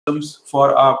subsystems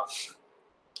for a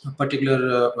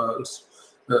particular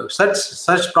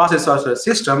search process or search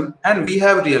system, and we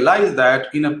have realized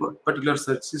that in a particular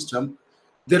search system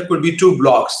there could be two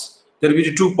blocks, there will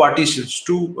be two partitions,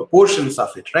 two portions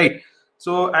of it, right?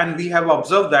 So, and we have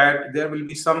observed that there will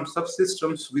be some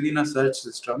subsystems within a search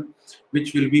system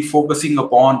which will be focusing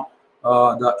upon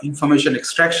the information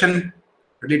extraction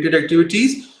related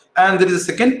activities, and there is a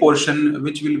second portion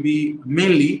which will be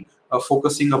mainly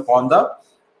focusing upon the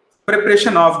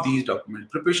preparation of these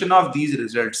documents, preparation of these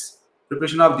results,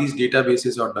 preparation of these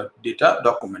databases or the data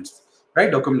documents, right?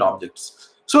 Document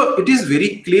objects. So it is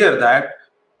very clear that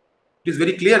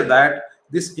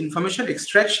this information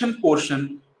extraction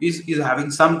portion is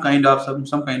having some kind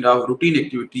of routine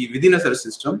activity within a search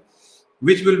system,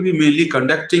 which will be mainly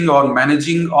conducting or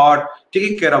managing or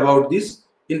taking care about this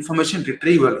information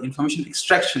retrieval, information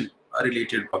extraction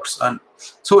related blocks. And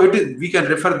so we can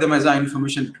refer them as an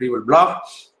information retrieval block.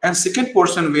 And second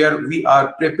portion where we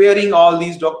are preparing all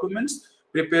these documents,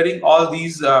 preparing all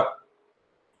these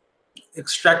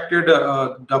extracted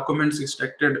documents,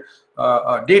 extracted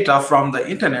data from the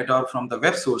internet or from the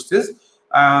web sources.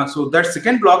 So that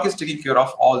second block is taking care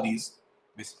of all these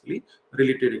basically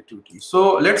related activities.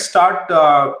 So let's start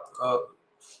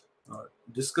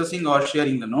discussing or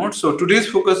sharing the notes. So today's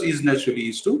focus is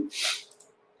naturally to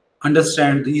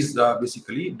understand these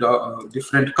basically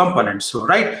different components. So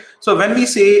right, so when we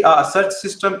say a search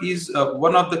system is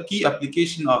one of the key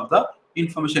application of the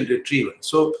information retrieval.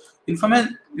 So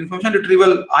information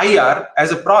retrieval, IR,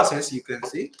 as a process, you can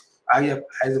say IR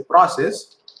as a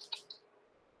process,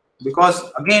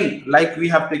 because again, like we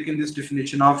have taken this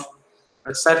definition of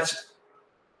search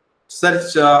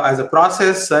as a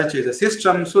process, search as a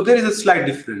system, so there is a slight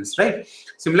difference, right?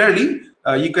 Similarly,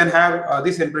 you can have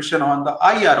this impression on the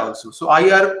IR also. So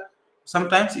IR,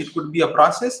 sometimes it could be a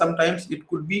process, sometimes it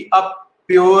could be a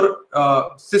pure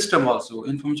system also,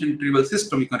 information retrieval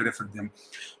system, you can refer them.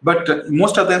 But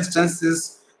most of the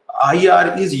instances,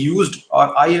 IR is used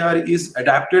or IR is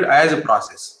adapted as a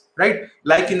process, right?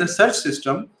 Like in the search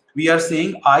system, we are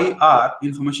saying IR,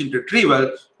 information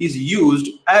retrieval, is used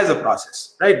as a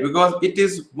process, right? Because it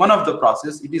is one of the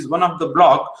process, it is one of the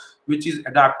block which is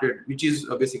adapted, which is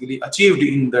basically achieved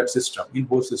in that system, in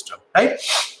both system, right?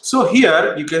 So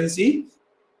here you can see,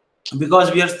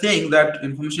 because we are saying that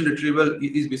information retrieval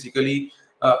is basically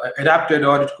adapted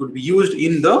or it could be used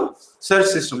in the search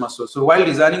system also. So while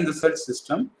designing the search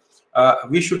system,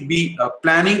 we should be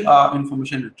planning our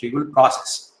information retrieval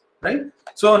process, right?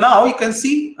 So now you can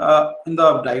see in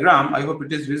the diagram, I hope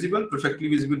it is visible, perfectly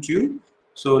visible to you.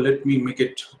 So let me make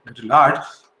it a little large.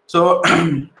 So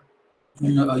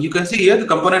you can see here the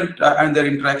component and their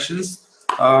interactions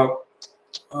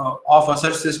of a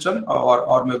search system,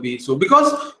 or maybe so,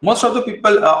 because most of the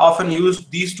people often use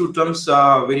these two terms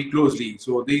very closely.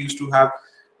 So they used to have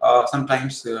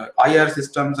sometimes IR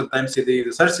system, sometimes say they use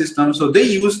a search system. So they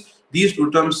use these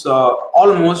two terms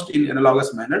almost in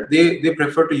analogous manner. They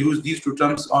prefer to use these two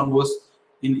terms almost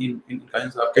in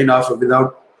kind of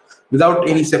without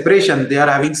any separation. They are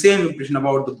having same impression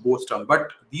about the both terms. But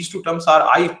these two terms are,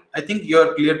 I think you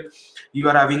are clear. You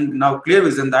are having now clear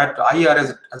vision that IR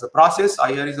as a process,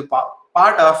 IR is a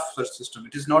part of search system.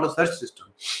 It is not a search system.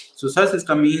 So search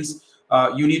system means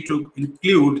you need to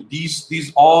include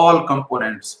these all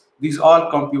components, these all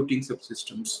computing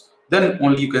subsystems. Then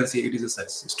only you can say it is a search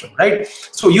system, right?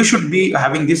 So you should be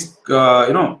having this,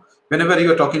 whenever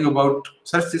you are talking about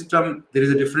search system, there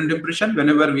is a different impression.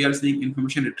 Whenever we are saying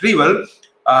information retrieval,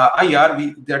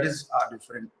 IR, that is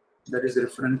a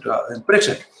different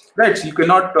impression, right? So you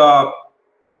cannot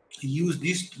use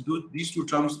these two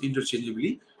terms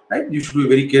interchangeably, right? You should be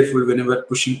very careful whenever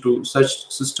pushing to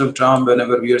search system term,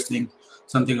 whenever we are saying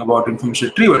something about information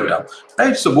retrieval term,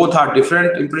 right? So both are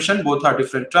different impression, both are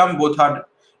different term, both are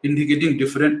indicating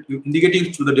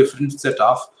to the different set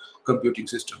of computing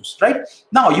systems, right?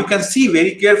 Now you can see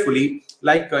very carefully,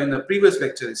 like in the previous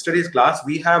lecture studies class,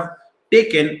 we have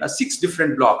taken 6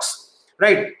 different blocks,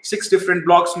 right? 6 different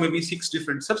blocks, maybe 6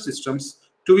 different subsystems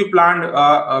to be planned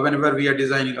whenever we are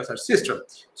designing a search system.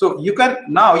 So you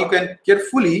can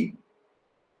carefully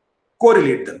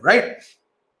correlate them, right?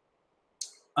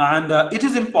 And it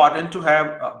is important to have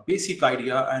a basic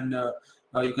idea and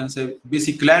you can say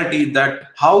basic clarity that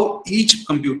how each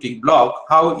computing block,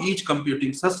 how each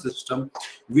computing subsystem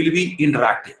will be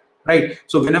interacting, right?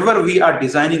 So whenever we are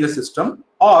designing a system,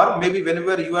 or maybe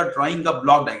whenever you are drawing a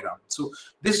block diagram. So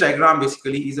this diagram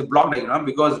basically is a block diagram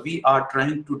because we are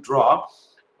trying to draw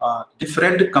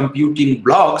different computing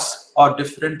blocks or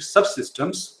different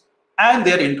subsystems and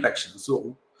their interactions.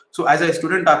 So as a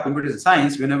student of computer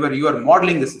science, whenever you are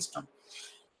modeling the system,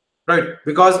 right?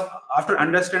 Because after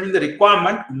understanding the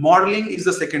requirement, modeling is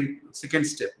the second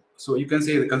step. So you can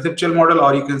say the conceptual model,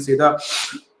 or you can say the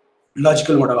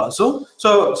logical model also.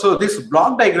 So this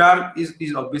block diagram is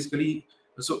basically,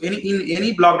 so in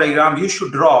any block diagram you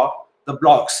should draw the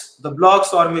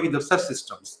blocks or maybe the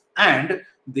subsystems and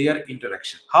their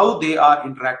interaction, how they are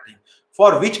interacting,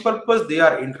 for which purpose they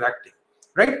are interacting,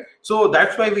 right? So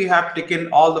that's why we have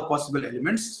taken all the possible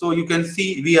elements. So you can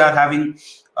see we are having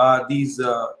these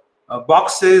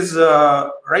boxes,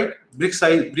 right? Bricks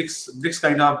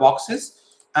kind of boxes,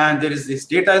 and there is this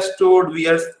data stored we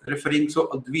are referring.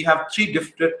 So we have three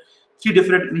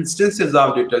different instances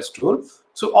of data store.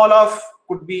 So all of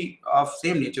could be of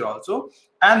same nature also.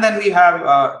 And then we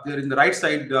have there in the right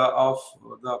side of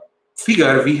the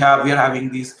figure, we are having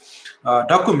these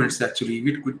documents actually,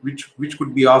 which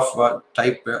could be of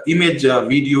type image,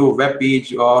 video, web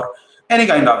page, or any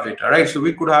kind of data, right? So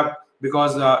we could have,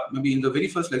 because maybe in the very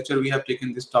first lecture we have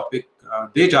taken this topic,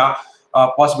 data,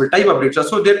 possible type of data.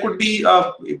 So there could be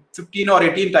 15 or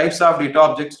 18 types of data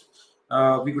objects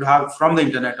we could have from the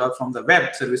internet or from the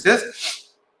web services.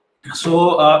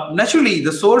 So naturally,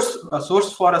 the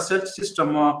source for a search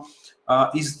system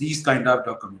is these kind of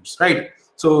documents, right?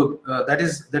 So that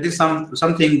is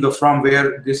something from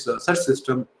where this search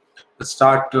system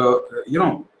start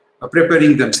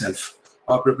preparing themselves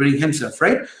or preparing himself,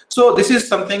 right? So this is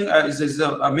something is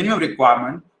a minimum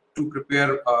requirement to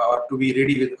prepare or to be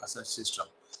ready with a search system.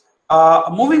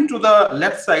 Moving to the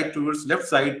left side,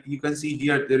 you can see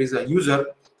here there is a user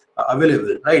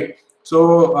available, right?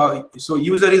 So so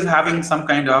user is having some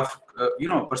kind of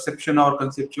perception or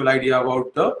conceptual idea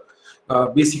about the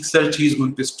basic search he is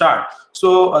going to start.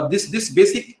 So this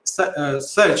basic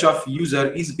search of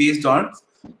user is based on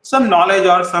some knowledge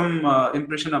or some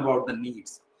impression about the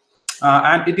needs,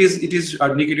 and it is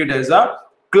indicated as a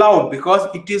cloud, because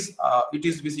it is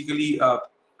basically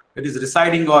it is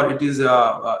residing, or it is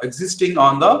existing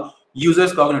on the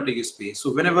user's cognitive space.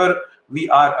 So whenever we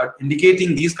are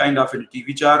indicating these kind of entity,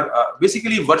 which are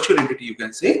basically virtual entity, you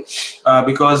can say,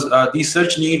 because these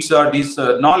search needs or this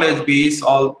knowledge base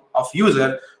of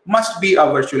user must be a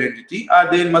virtual entity,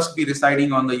 they must be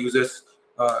residing on the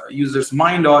user's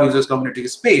mind or user's cognitive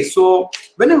space. So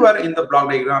whenever in the block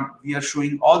diagram we are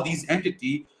showing all these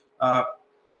entity,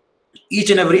 each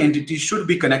and every entity should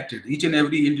be connected. Each and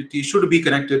every entity should be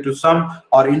connected to some,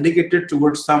 or indicated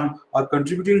towards some, or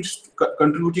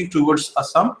contributing towards a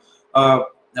some,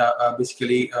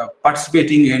 basically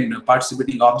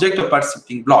participating object or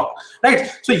participating block,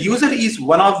 right? So user is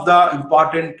one of the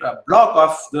important block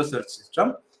of the search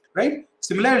system, right?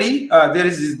 Similarly, there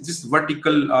is this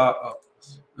vertical,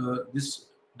 this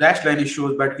dashed line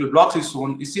shows vertical blocks is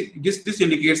shown. This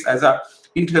indicates as a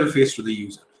interface to the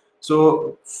user.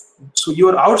 So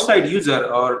your outside user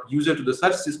or user to the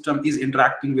search system is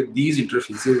interacting with these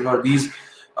interfaces, or these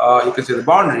you can say the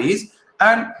boundaries,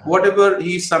 and whatever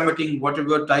he's submitting,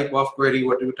 whatever type of query,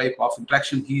 whatever type of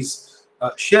interaction he's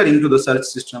sharing to the search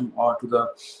system or to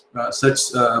the search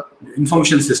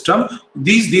information system,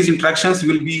 these interactions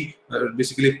will be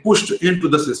basically pushed into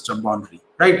the system boundary,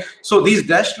 right? So these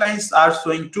dashed lines are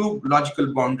showing two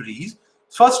logical boundaries.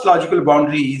 First logical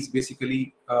boundary is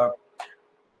basically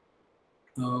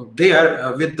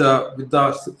there with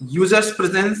the user's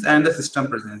presence and the system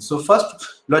presence. So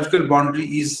first logical boundary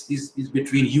is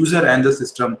between user and the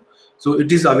system. So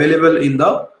it is available in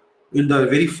the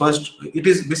very first. It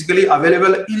is basically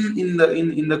available in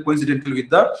the coincidental with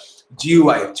the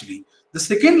GUI actually. The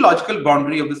second logical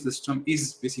boundary of the system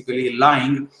is basically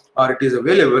lying, or it is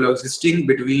available or existing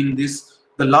between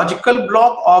the logical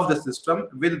block of the system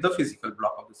with the physical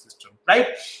block of the system, right?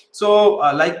 So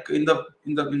like in the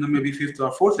maybe fifth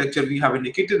or fourth lecture, we have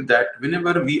indicated that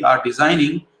whenever we are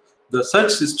designing the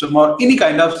search system or any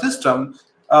kind of system,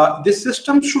 this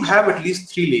system should have at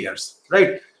least 3 layers,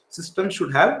 right? System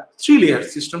should have 3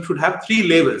 layers. System should have 3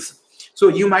 levels. So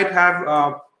you might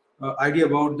have idea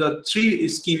about the 3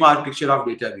 schema architecture of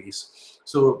database.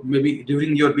 So maybe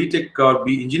during your BTech or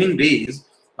B engineering days,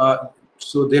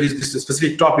 so there is this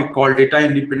specific topic called data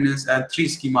independence and 3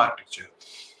 schema architecture.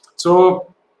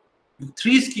 So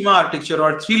 3 schema architecture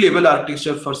or 3 level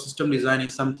architecture for system design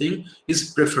is something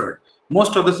is preferred.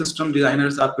 Most of the system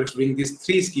designers are preferring this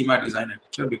 3 schema design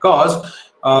architecture, because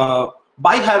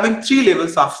by having 3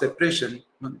 levels of separation,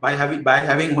 by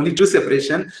having only 2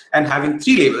 separation and having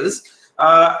 3 levels,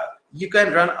 you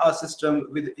can run a system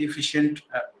with efficient.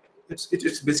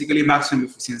 It's basically maximum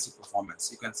efficiency performance,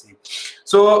 you can see.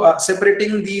 So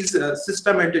separating these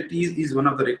system entities is one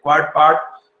of the required part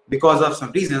because of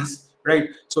some reasons, right?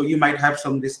 So you might have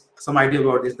some idea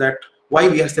about this, that why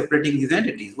we are separating these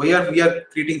entities, why we are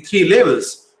creating 3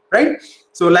 levels right?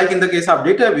 So like in the case of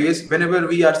database, whenever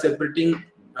we are separating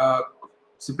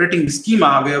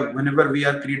schema, whenever we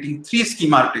are creating 3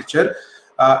 schema architecture,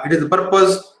 it is the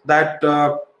purpose that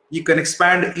you can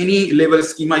expand any level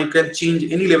schema, you can change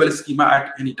any level schema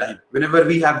at any time. Whenever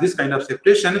we have this kind of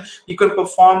separation, you can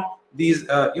perform these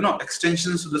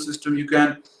extensions to the system. You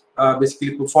can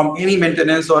basically perform any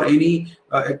maintenance or any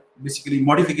basically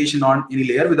modification on any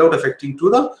layer without affecting to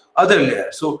the other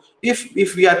layer. So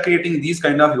if we are creating these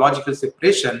kind of logical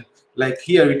separation, like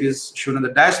here it is shown on the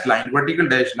dashed line, vertical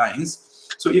dashed lines.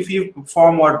 So if you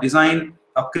perform or design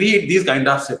or create these kind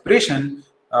of separation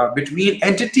between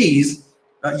entities,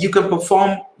 you can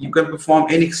perform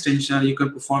any extension, you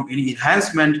can perform any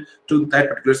enhancement to that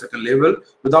particular certain level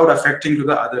without affecting to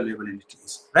the other level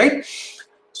entities, right?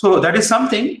 So that is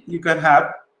something you can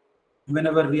have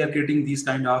whenever we are creating these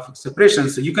kind of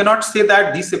separations. So you cannot say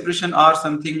that these separation are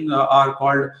something are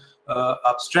called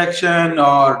abstraction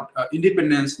or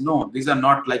independence. No, these are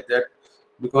not like that,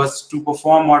 because to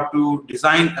perform or to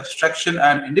design abstraction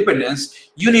and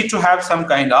independence, you need to have some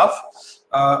kind of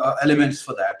elements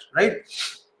for that, right?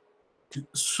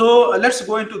 So let's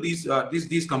go into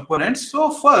these components.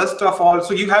 So first of all,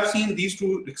 so you have seen these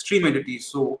 2 extreme entities.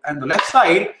 So on the left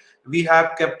side, we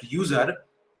have kept user.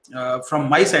 From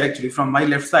my side, actually, from my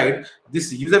left side,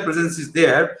 this user presence is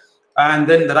there, and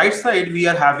then the right side we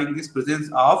are having this presence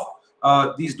of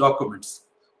these documents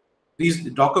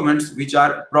which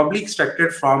are probably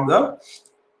extracted from the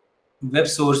web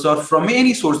source or from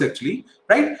any source, actually,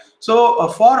 right? So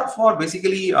for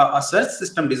basically a search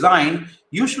system design,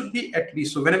 you should be at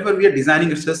least, so whenever we are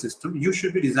designing a search system, you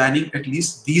should be designing at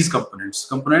least these components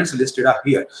listed are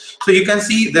here. So you can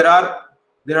see there are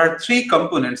 3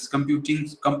 components, computing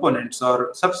components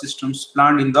or subsystems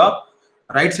planned in the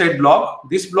right side block,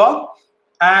 this block,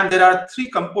 and there are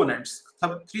 3 components,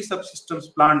 3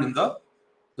 subsystems planned in the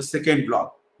second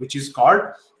block, which is called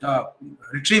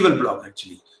retrieval block,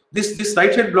 actually. This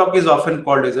right side block is often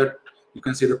called as a, you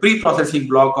can say, the pre-processing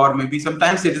block, or maybe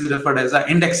sometimes it is referred as an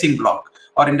indexing block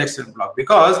or indexer block,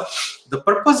 because the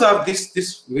purpose of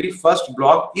this very first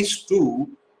block is to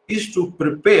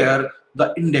prepare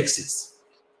the indexes,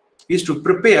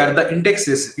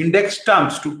 index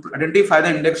terms, to identify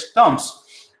the index terms,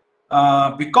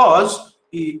 because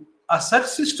a search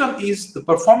system is, the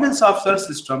performance of search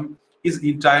system is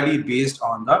entirely based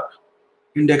on the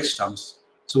index terms.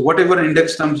 So whatever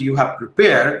index terms you have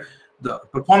prepared, the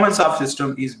performance of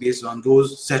system is based on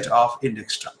those set of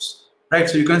index terms, right?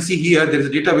 So you can see here there is a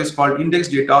database called index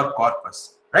data or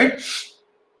corpus, right?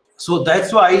 So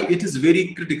that's why it is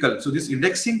very critical. So this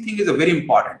indexing thing is a very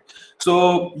important.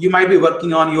 So you might be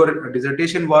working on your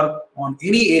dissertation work on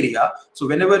any area. So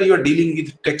whenever you are dealing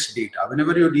with text data,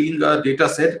 whenever you're dealing a data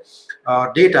set,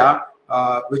 data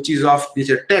which is of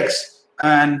nature text,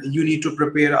 and you need to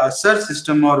prepare a search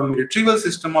system or a retrieval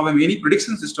system or any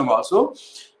prediction system also.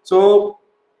 So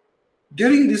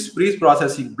during this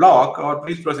pre-processing block or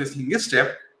pre-processing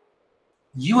step,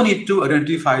 you need to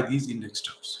identify these index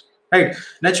terms, right?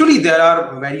 Naturally, there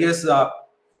are various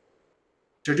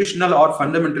traditional or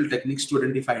fundamental techniques to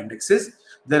identify indexes.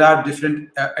 There are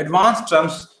different advanced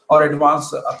terms or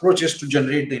advanced approaches to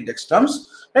generate the index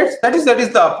terms, right? That is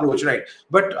the approach, right?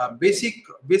 But basic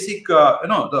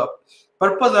the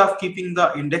purpose of keeping the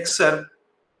indexer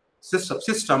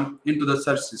subsystem into the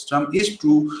search system is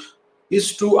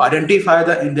to identify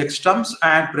the index terms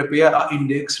and prepare a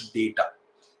index data,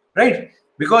 right?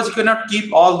 Because you cannot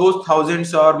keep all those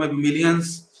thousands or maybe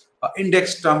millions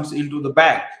index terms into the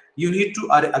bag. You need to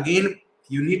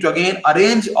again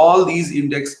arrange all these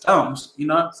index terms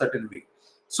in a certain way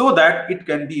so that it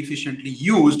can be efficiently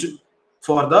used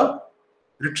for the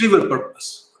retrieval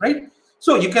purpose, right?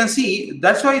 So you can see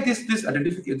that's why this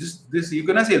identification, this you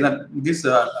can say that this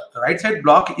right side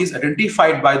block is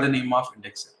identified by the name of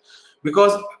indexer,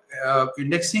 because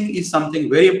indexing is something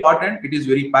very important. It is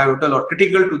very pivotal or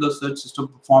critical to the search system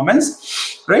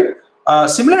performance, right?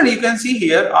 Similarly, you can see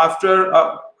here after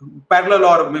parallel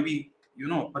or maybe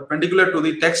perpendicular to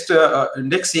the text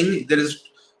indexing, there is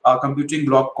a computing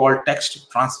block called text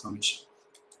transformation.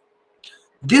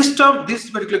 This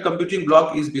particular computing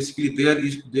block is basically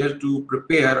there to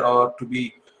prepare or to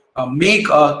be make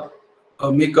a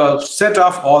set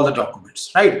of all the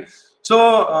documents, right?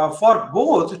 So for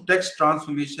both text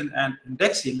transformation and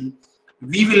indexing,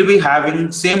 we will be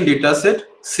having same data set,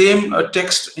 same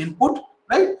text input,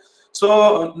 right?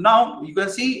 So now you can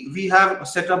see we have a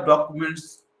set of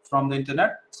documents from the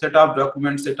internet, set of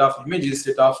documents, set of images,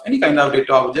 set of any kind of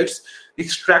data objects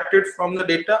extracted from the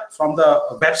data from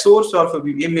the web source or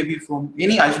maybe from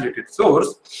any isolated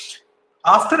source.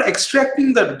 After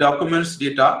extracting the documents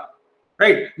data,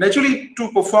 right? Naturally,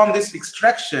 to perform this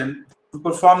extraction, to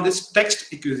perform this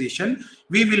text acquisition,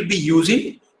 we will be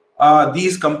using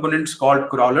these components called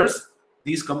crawlers,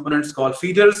 these components called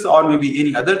feeders, or maybe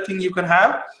any other thing you can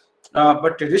have.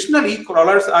 But traditionally,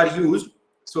 crawlers are used.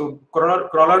 So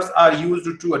crawlers are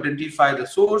used to identify the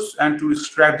source and to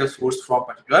extract the source from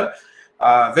particular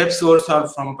web source or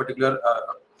from a particular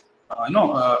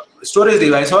storage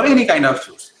device or any kind of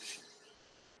source.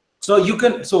 So you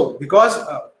can, so because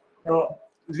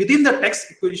within the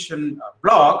text acquisition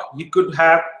block, you could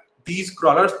have these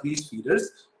crawlers, these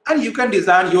feeders, and you can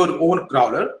design your own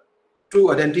crawler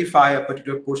to identify a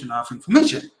particular portion of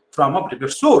information from a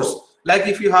particular source. Like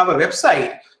if you have a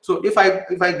website, so if I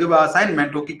give an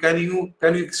assignment, okay, can you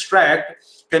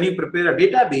extract, can you prepare a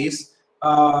database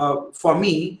for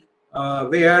me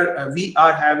where we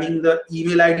are having the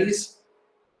email IDs,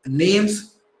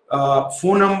 names,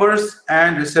 phone numbers,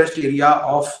 and research area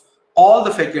of all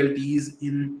the faculties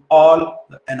in all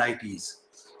the NITs.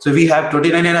 So we have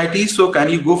 29 NITs. So can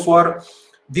you go for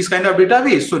this kind of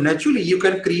database? So naturally, you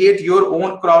can create your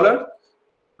own crawler,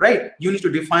 right? You need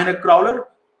to define a crawler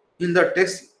in the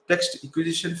text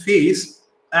acquisition phase,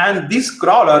 and this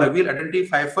crawler will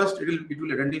identify first. It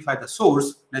will identify the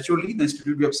source. Naturally, the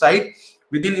institute website.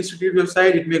 Within institute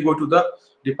website, it may go to the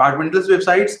departmental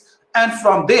websites, and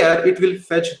from there it will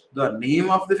fetch the name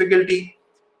of the faculty,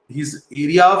 his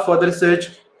area for the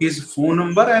research, his phone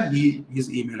number, and his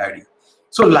email ID.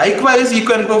 So likewise, you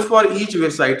can go for each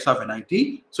websites of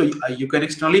NIT. So you can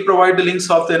externally provide the links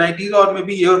of the NITs, or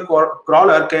maybe your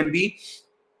crawler can be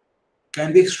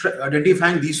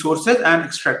identifying these sources and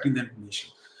extracting the information.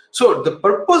 So the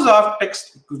purpose of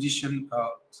text acquisition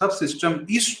subsystem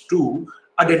is to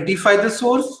identify the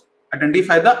source,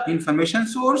 identify the information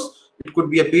source. It could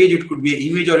be a page, it could be an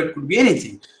image, or it could be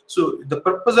anything. So the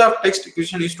purpose of text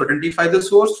acquisition is to identify the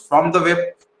source from the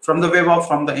web or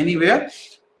from the anywhere,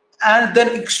 and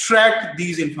then extract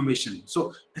these information.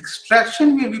 So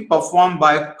extraction will be performed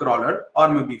by a crawler or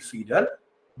maybe feeder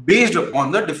based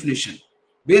upon the definition.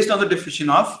 Based on the definition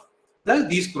of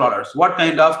these crawlers, what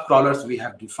kind of crawlers we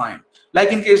have defined.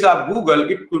 Like in case of Google,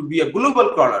 it could be a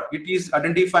global crawler. It is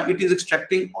identifying, it is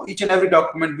extracting each and every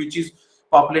document which is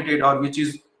populated or which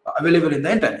is available in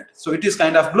the internet. So it is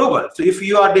kind of global. So if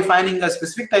you are defining a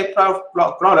specific type of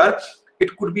crawler,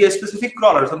 it could be a specific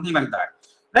crawler, something like that,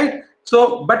 right?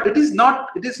 So, but it is not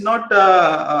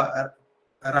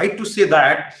right to say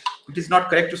that, it is not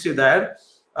correct to say that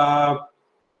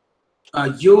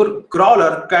your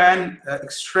crawler can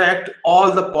extract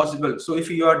all the possible. So if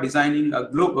you are designing a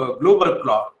global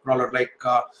crawler like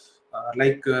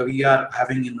we are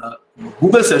having in a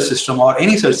Google search system or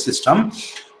any search system,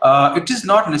 it is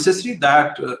not necessary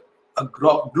that a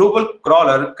global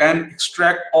crawler can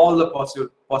extract all the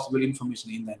possible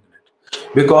information in the internet,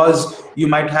 because you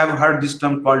might have heard this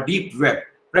term called deep web,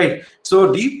 right?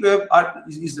 So deep web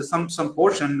is some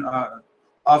portion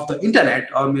of the internet,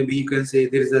 or maybe you can say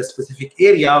there is a specific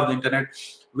area of the internet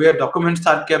where documents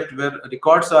are kept, where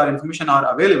records or information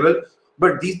are available,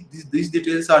 but these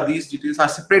details are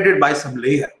separated by some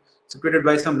layer, separated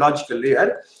by some logical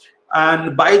layer,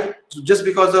 and just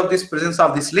because of this presence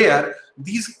of this layer,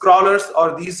 these crawlers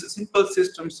or these simple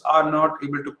systems are not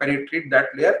able to penetrate that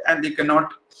layer, and they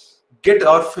cannot get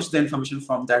or fetch the information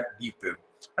from that deep web.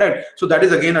 Right. So that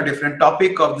is again a different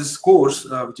topic of this course,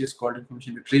 which is called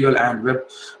information retrieval and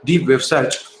deep web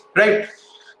search. Right.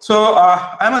 So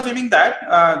I'm assuming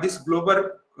that this global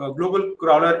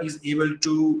crawler is able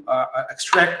to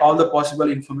extract all the possible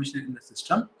information in the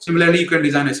system. Similarly, you can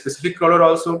design a specific crawler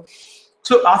also.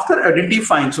 So after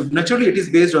identifying, so naturally it is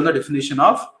based on the definition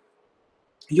of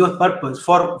your purpose,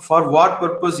 for what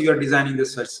purpose you are designing the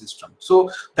search system. So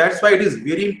that's why it is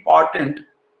very important.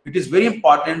 It is very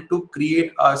important to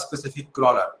create a specific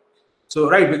crawler. So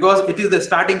right, because it is the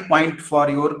starting point for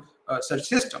your search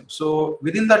system. So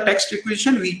within the text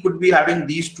acquisition, we could be having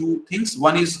these two things.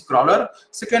 One is crawler,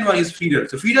 second one is feeder.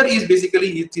 So feeder is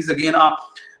basically, it is again a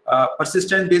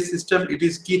persistent based system. It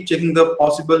is keep checking the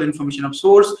possible information of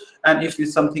source, and if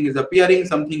something is appearing,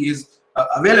 something is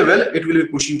available, it will be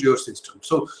pushing to your system.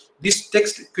 So this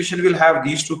text acquisition will have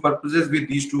these two purposes with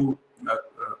these two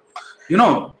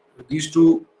these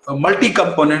two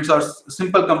multi-components or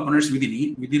simple components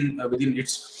within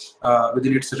its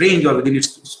range or within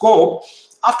its scope.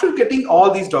 After getting all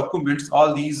these documents,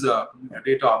 all these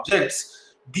data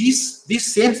objects, these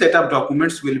same set of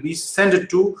documents will be sent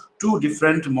to two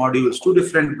different modules, two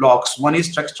different blocks. One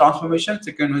is text transformation,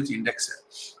 second one is indexer,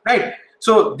 right?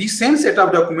 So these same set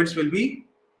of documents will be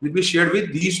shared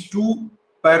with these two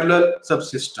parallel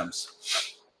subsystems.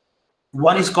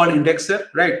 One is called indexer,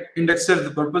 right? Indexer,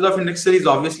 the purpose of indexer is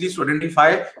obviously to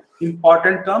identify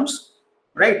important terms,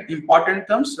 right? Important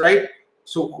terms, right?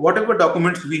 So whatever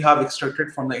documents we have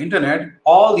extracted from the internet,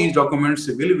 all these documents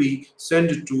will be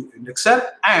sent to indexer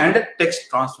and text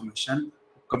transformation,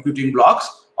 computing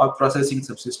blocks or processing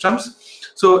subsystems.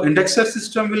 So indexer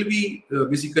system will be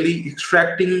basically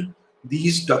extracting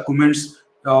these documents,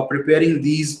 preparing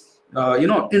these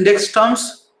index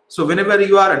terms. So whenever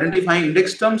you are identifying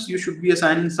index terms, you should be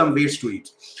assigning some weights to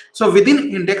it. So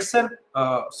within indexer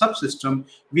subsystem,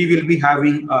 we will be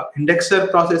having indexer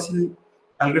processing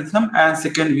algorithm, and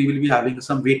second, we will be having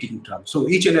some weighting term. So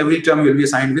each and every term will be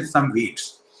assigned with some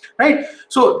weights, right?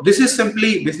 So this is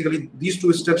simply basically these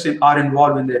two steps are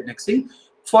involved in the indexing.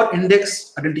 For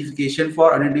index identification,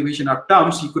 for identification of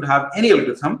terms, you could have any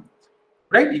algorithm,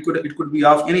 right? It could be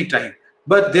of any type,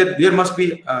 but there must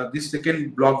be this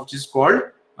second block which is called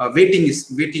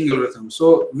weighting algorithm.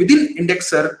 So within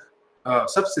indexer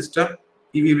subsystem,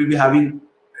 we will be having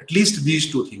at least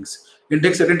these two things: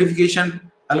 index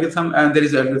identification algorithm, and there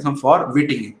is an algorithm for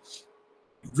weighting,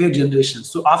 weight generation.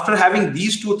 So after having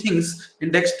these two things,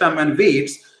 index term and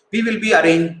weights, we will be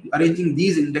arranging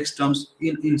these index terms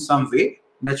in some way.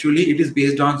 Naturally, it is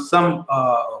based on some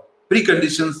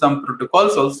preconditions, some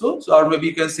protocols also. So, or maybe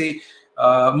you can say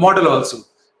model also,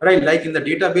 right? Like in the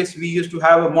database, we used to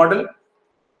have a model,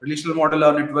 relational model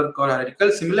or network or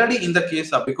hierarchical. Similarly, in the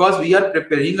case of, because we are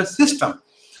preparing a system,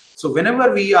 so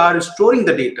whenever we are storing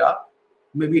the data,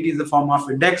 maybe it is the form of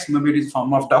index, maybe it is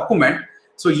form of document,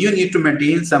 so you need to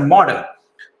maintain some model.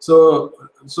 So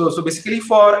basically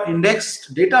for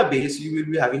indexed database, you will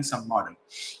be having some model,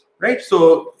 right?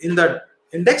 So in the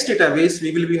index database,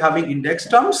 we will be having index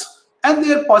terms and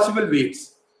their possible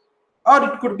weights, or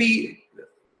it could be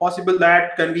possible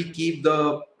that can we keep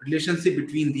the relationship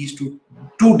between these two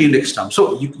index terms.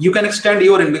 So you can extend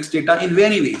your index data in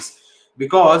many ways,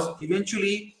 because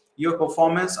eventually your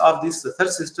performance of this search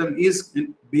system is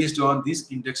based on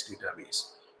this index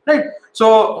database, right?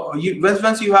 So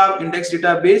once you have index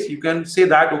database, you can say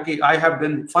that, okay, I have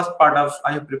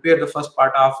prepared the first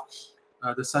part of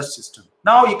the search system.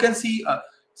 Now you can see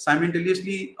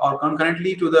simultaneously or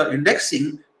concurrently to the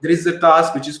indexing, there is a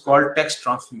task which is called text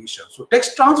transformation. So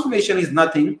text transformation is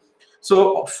nothing.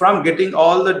 So from getting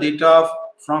all the data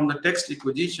from the text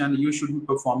acquisition, you should be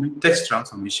performing text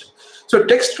transformation. So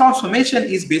text transformation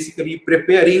is basically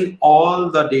preparing all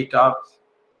the data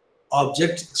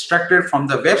objects extracted from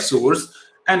the web source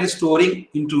and storing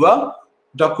into a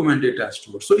document data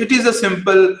store. So it is a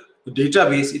simple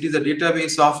database. It is a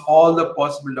database of all the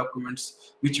possible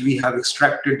documents which we have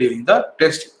extracted during the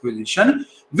text acquisition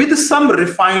with some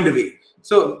refined way.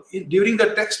 So during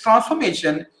the text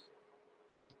transformation,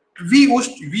 we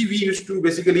used to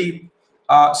basically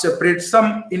separate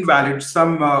some invalid,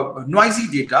 some noisy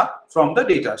data from the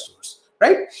data source,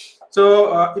 right?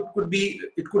 So it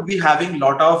could be having a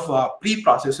lot of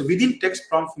pre-process. So within text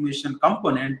transformation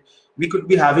component, we could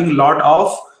be having a lot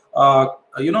of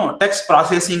text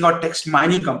processing or text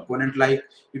mining component. Like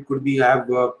it could be have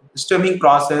stemming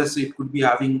process. It could be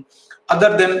having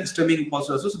other than stemming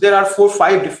processes. So there are 4 or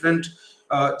 5 different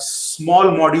small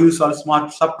modules or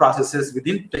smart sub processes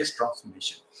within text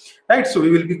transformation, right? So we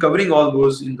will be covering all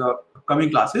those in the coming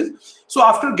classes. So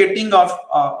after getting of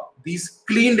these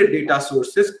cleaned data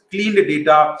sources, cleaned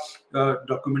data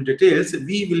document details,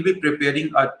 we will be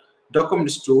preparing a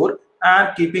document store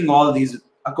and keeping all these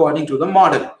according to the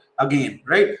model again,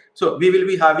 right? So we will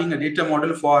be having a data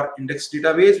model for index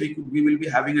database. We will be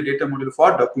having a data model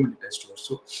for document data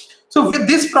store. So with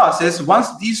this process,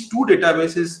 once these two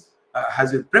databases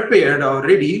has been prepared or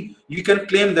ready, you can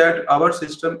claim that our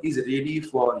system is ready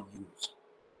for use,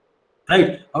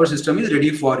 right? Our system is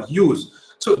ready for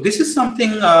use. So this is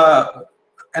something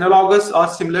analogous or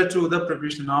similar to the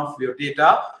preparation of your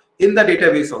data in the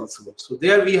database also. So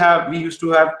there we used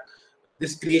to have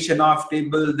this creation of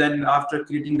table. Then after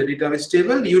creating the database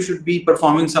table, you should be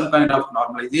performing some kind of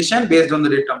normalization based on the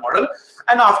data model.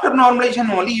 And after normalization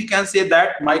only, you can say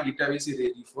that my database is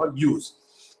ready for use,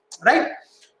 right?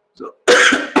 So,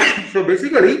 so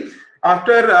basically,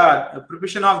 after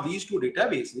preparation of these two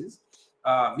databases,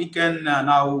 we can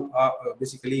now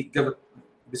basically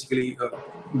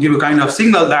give a kind of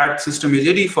signal that system is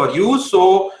ready for use.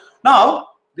 So now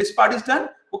this part is done.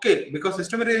 Okay, because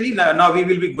system is ready, now we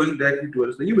will be going directly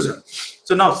towards the user.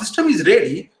 So now system is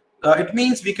ready. It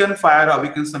means we can fire or we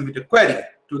can submit a query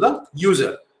to the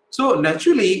user. So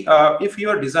naturally, if you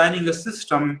are designing a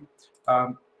system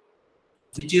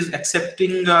which is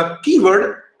accepting a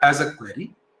keyword as a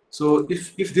query, so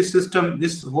if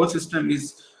this whole system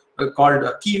is called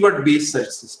a keyword based search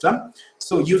system,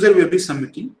 so user will be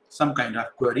submitting some kind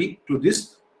of query to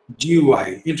this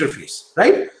GUI interface,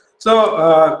 right?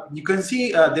 So you can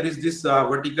see there is this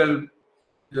vertical,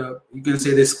 you can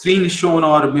say the screen is shown,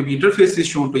 or maybe interface is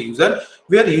shown to user,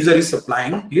 where the user is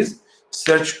supplying his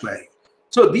search query.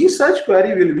 So this search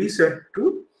query will be set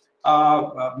to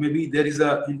maybe there is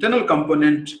an internal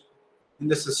component in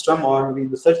the system or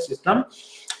in the search system,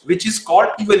 which is called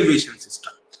evaluation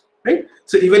system, right?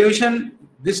 So evaluation,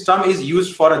 this term is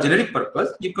used for a generic purpose.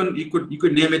 You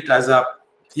could name it as a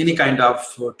any kind of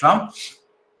term.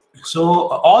 So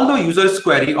all the users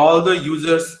query, all the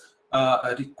users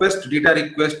request, data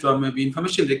request, or maybe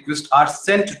information request are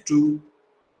sent to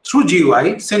through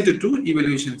GUI, sent to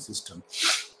evaluation system.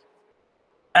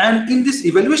 And in this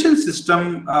evaluation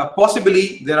system,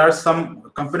 possibly there are some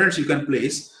components you can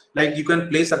place, like you can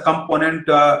place a component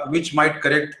which might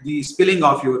correct the spelling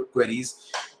of your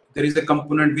queries. There is a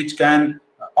component which can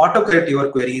auto-correct your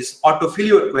queries, auto-fill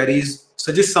your queries,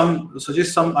 suggest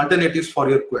some alternatives for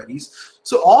your queries.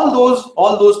 So all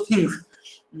those things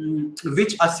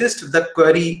which assist the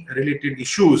query related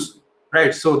issues,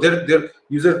 right? So their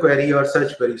user query or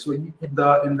search query. So in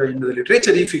the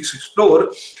literature, if you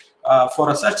explore for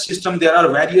a search system, there are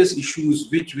various issues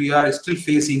which we are still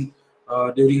facing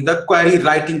during the query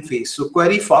writing phase. So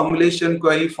query formulation,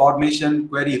 query formation,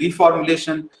 query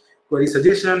reformulation, query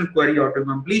suggestion, query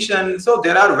auto-completion. So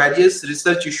there are various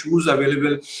research issues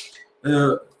available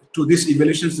to this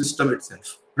evaluation system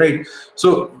itself, right?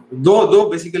 So though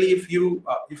basically if you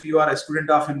are a student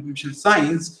of information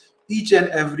science, each and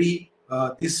every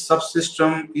this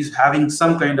subsystem is having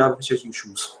some kind of research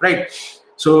issues, right?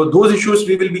 So those issues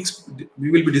we will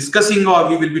be discussing, or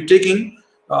we will be taking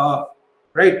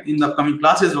right in the upcoming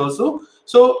classes also.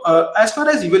 So as far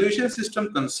as evaluation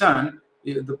system concerned,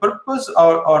 the purpose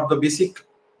or the basic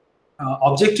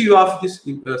objective of this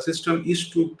system is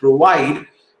to provide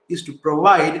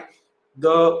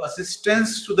the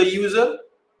assistance to the user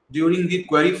during the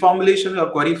query formulation or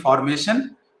query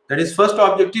formation. That is first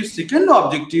objective. Second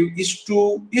objective is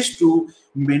to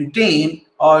maintain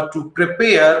or to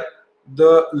prepare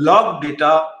the log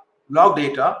data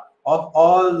of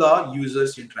all the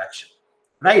users interaction,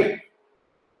 right?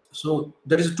 So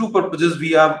there is two purposes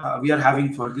we are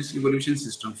having for this evaluation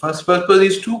system. First purpose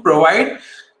is to provide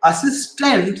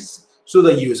assistance to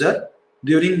the user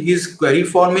during his query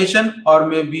formation, or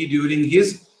maybe during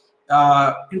his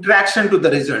interaction to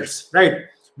the results, right?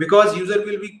 Because user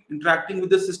will be interacting with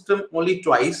the system only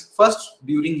twice. First,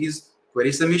 during his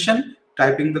query submission,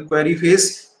 typing the query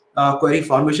phase, query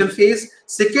formation phase.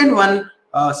 Second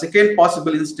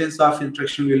possible instance of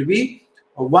interaction will be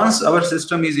once our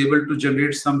system is able to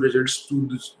generate some results to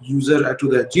the user, to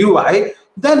the GUI,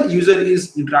 then user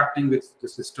is interacting with the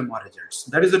system or results.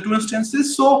 That is the two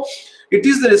instances. So it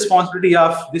is the responsibility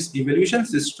of this evaluation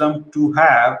system to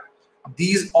have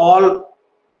these all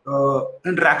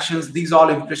interactions, these all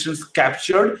impressions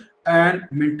captured, and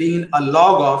maintain a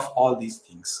log of all these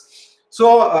things.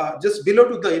 So just below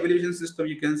to the evaluation system,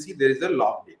 you can see there is a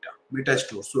log data, meta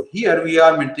store. So here we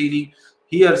are maintaining,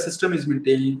 here system is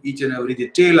maintaining each and every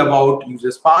detail about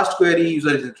user's past query,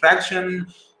 user interaction,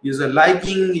 user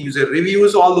liking, user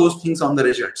reviews, all those things on the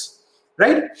results,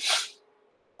 right?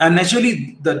 And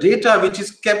naturally, the data which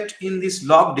is kept in this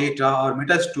log data or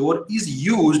meta store is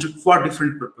used for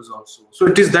different purpose also. So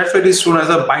that's why it is shown as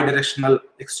a bidirectional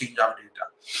exchange of data,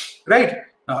 right?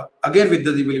 Again with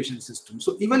the evaluation system.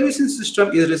 So evaluation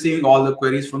system is receiving all the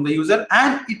queries from the user,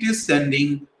 and it is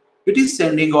sending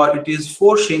or it is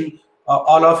forcing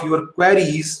all of your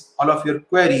queries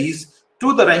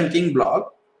to the ranking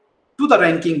block.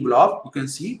 You can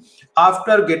see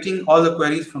after getting all the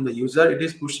queries from the user, it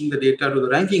is pushing the data to the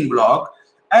ranking block,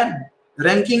 and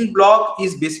ranking block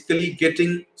is basically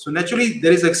getting, so naturally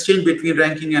there is exchange between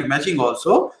ranking and matching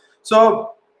also.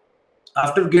 So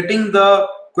after getting the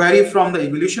query from the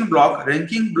evaluation block,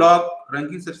 ranking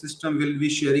subsystem will be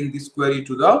sharing this query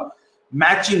to the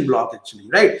matching block actually,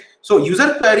 right? So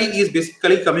user query is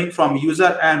basically coming from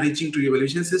user and reaching to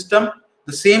evaluation system.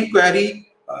 The same query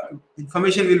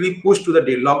information will be pushed to the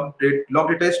log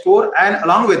data store, and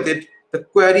along with it, the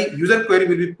user query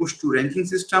will be pushed to ranking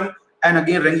system, and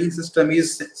again ranking system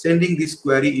is sending this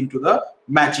query into the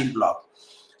matching block.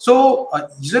 So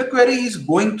user query is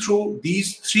going through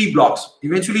these three blocks.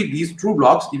 Eventually, these two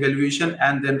blocks, evaluation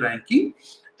and then ranking,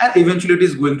 and eventually it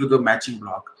is going to the matching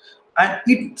block.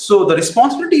 And so the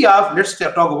responsibility of, let's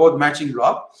talk about matching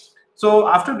block. So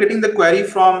after getting the query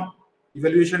from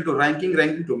evaluation to ranking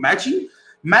to matching,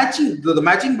 the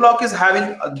matching block is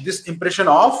having this impression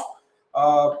of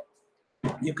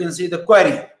you can see the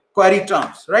query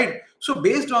terms, right? So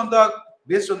based on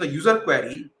based on the user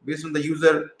query, based on the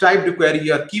user typed query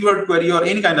or keyword query or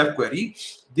any kind of query,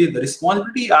 the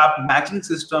responsibility of matching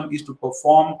system is to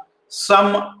perform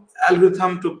some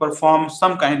algorithm, to perform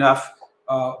some kind of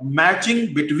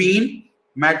matching between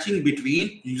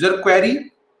user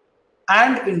query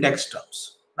and index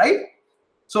terms, right?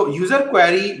 So user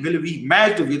query will be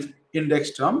matched with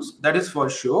index terms, that is for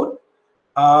sure.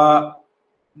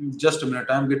 Just a minute,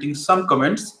 I'm getting some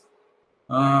comments.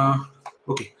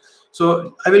 Okay,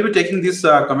 so I will be taking this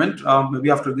comment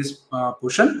maybe after this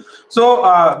portion. So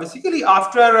basically,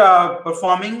 after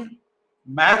performing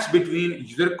match between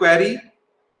user query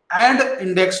and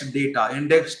index data,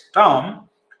 index term,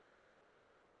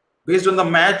 based on the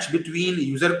match between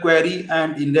user query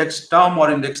and index term or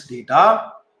index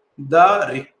data, the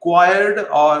required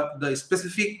or the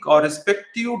specific or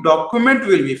respective document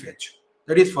will be fetched.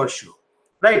 That is for sure,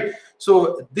 right?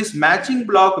 So this matching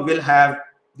block will have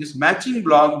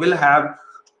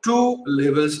two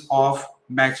levels of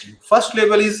matching. First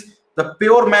level is the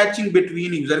pure matching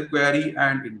between user query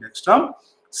and index term.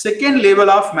 Second level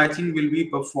of matching will be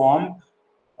performed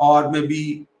or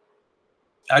maybe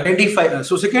identify.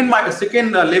 So second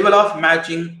level of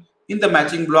matching in the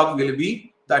matching block will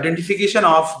be the identification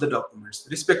of the documents,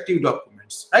 respective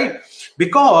documents, right?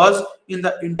 Because in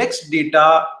the index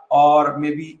data or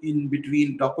maybe in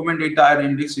between document data and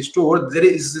index store, there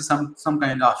is some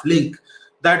kind of link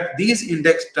that these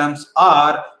index terms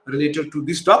are related to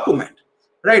this document,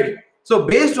 right? So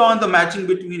based on the matching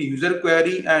between user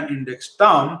query and index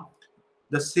term,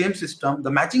 the same system,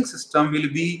 the matching system, will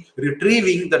be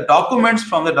retrieving the documents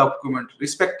from the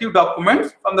respective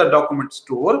documents from the document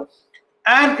store,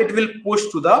 and it will push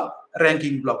to the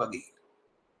ranking block again,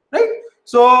 right?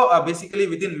 So basically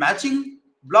within matching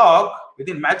block,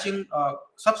 within matching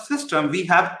subsystem, we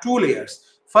have two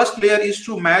layers. First layer is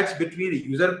to match between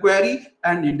user query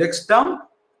and index term,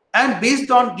 and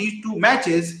based on these two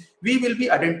matches, we will be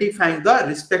identifying the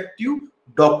respective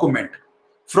document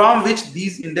from which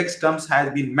these index terms has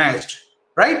been matched,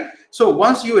 right? So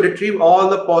once you retrieve all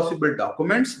the possible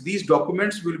documents, these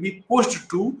documents will be pushed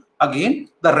to again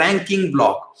the ranking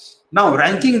block. Now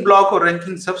ranking block or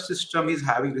ranking subsystem is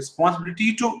having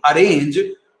responsibility to arrange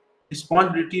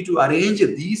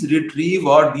these retrieve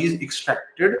or these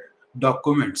extracted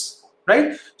documents,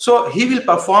 right? So he will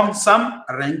perform some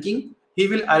ranking. He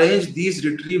will arrange these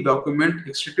retrieved document,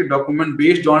 extracted document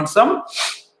based on some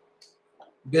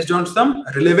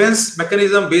relevance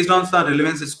mechanism, based on some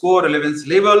relevance score, relevance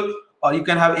level, or you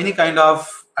can have any kind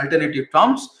of alternative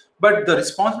terms. But the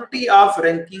responsibility of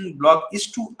ranking block is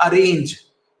to arrange,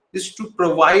 is to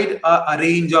provide a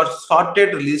range or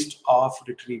sorted list of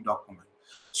retrieved documents.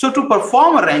 So to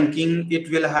perform a ranking, it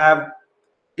will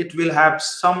have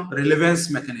some relevance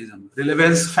mechanism,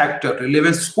 relevance factor,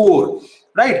 relevance score,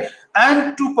 right?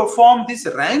 And to perform this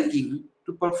ranking,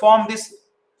 to perform this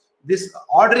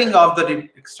ordering of the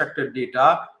extracted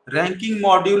data, ranking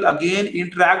module again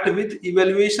interact with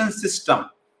evaluation system,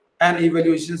 and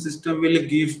evaluation system will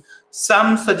give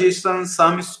some suggestions,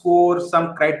 some score,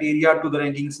 some criteria to the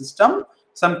ranking system,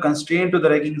 some constraint to the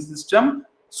ranking system,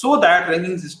 so that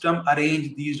ranking system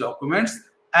arrange these documents,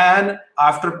 and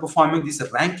after performing this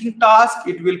ranking task,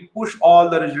 it will push all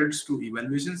the results to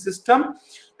evaluation system,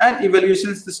 and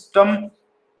evaluation system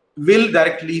will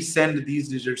directly send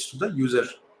these results to the user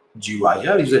GUI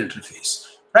or user interface,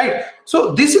 right?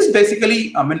 So this is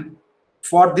basically, I mean,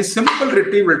 for this simple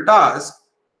retrieval task,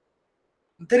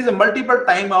 there is a multiple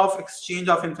time of exchange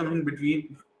of information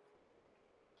between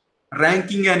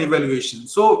ranking and evaluation.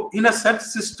 So in a such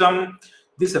system,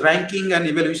 this ranking and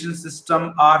evaluation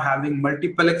system are having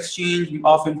multiple exchange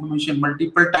of information,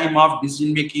 multiple time of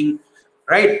decision making,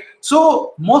 right?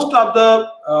 So most of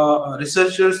the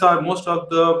researchers or most of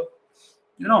the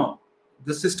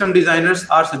the system designers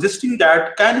are suggesting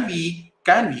that can we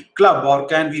club or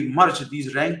can we merge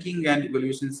these ranking and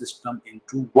evaluation system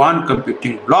into one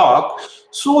computing block,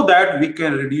 so that we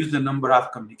can reduce the number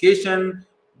of communication,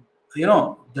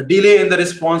 the delay in the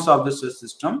response of the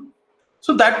system.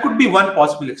 So that could be one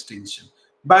possible extension.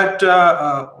 But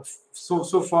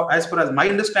so for as far as my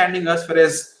understanding, as far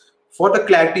as for the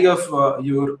clarity of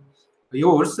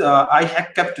yours, I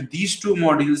have kept these two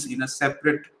modules in a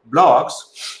separate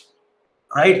blocks,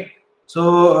 right?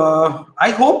 So I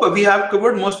hope we have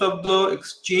covered most of the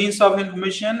exchange of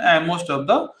information and most of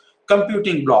the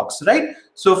computing blocks, right?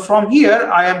 So from here,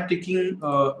 I am taking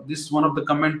this one of the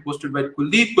comment posted by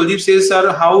Kuldeep. Kuldeep says,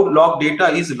 sir, how log data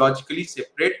is logically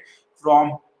separate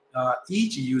from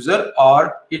each user,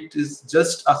 or it is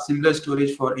just a similar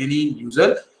storage for any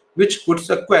user which puts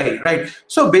a query, right?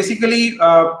 So basically,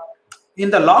 in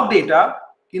the log data,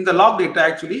 in the log data,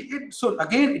 actually, so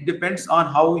again, it depends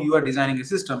on how you are designing a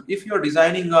system. If you are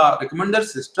designing a recommender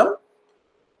system,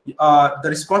 the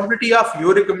responsibility of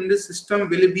your recommender system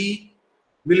will be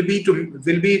maintaining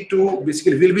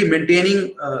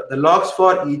the logs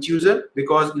for each user,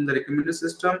 because in the recommender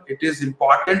system it is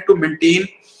important to maintain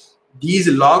these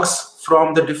logs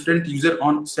from the different user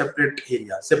on separate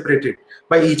area, separated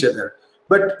by each other.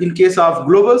 But in case of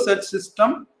global search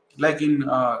system, like in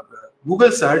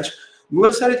Google search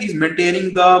is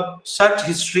maintaining the search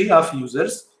history of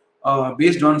users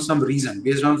based on some reason,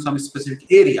 based on some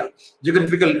specific area,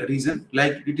 geographical reason,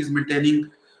 like it is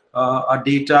maintaining a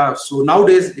data. So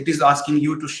nowadays it is asking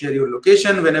you to share your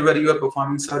location whenever you are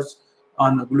performing search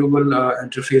on a global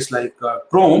interface like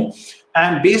Chrome,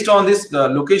 and based on this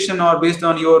location or based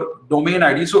on your domain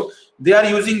ID, so they are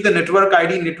using the network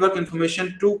ID, network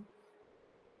information, to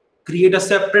create a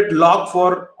separate log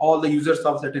for all the users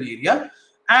of certain area.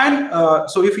 And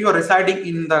so if you are residing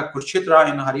in the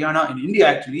Kurukshetra in Haryana in India,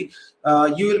 actually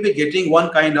you will be getting one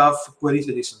kind of query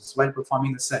suggestions while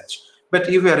performing the search. But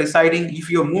if you are residing, if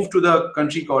you move to the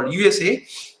country called USA,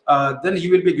 then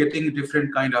you will be getting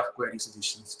different kind of query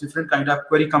suggestions, different kind of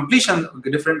query completion,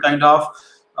 different kind of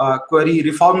query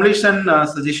reformulation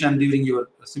suggestion during your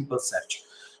simple search.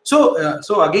 So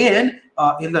so again,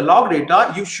 in the log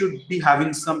data, you should be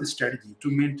having some strategy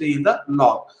to maintain the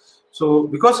log. So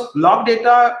because log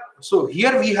data, so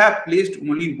here we have placed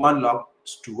only one log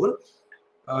store.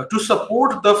 To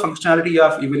support the functionality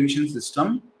of evaluation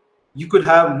system, you could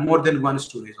have more than one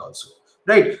storage also,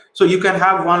 right? So you can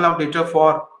have one log data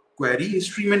for query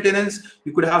history maintenance.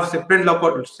 You could have separate log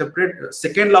or separate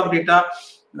second log data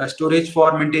storage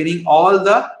for maintaining all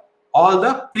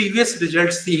the previous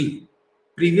results seen,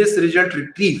 previous result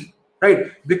retrieve,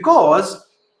 right? Because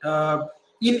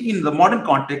in the modern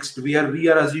context, where we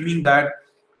are assuming that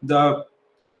the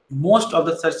most of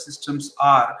the search systems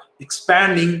are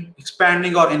expanding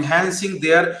or enhancing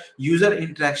their user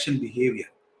interaction behavior,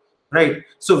 right?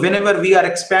 So whenever we are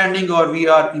expanding or we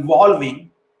are evolving,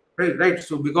 right?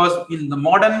 So because in the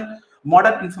modern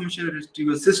information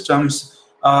retrieval systems,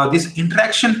 this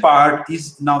interaction part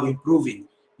is now improving.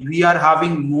 We are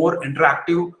having more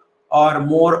interactive or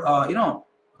more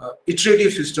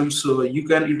iterative systems, so you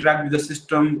can interact with the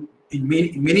system in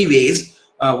many ways,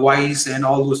 voice and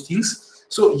all those things.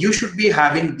 So you should be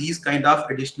having these kind of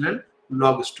additional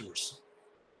log stores,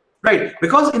 right?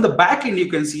 Because in the back end, you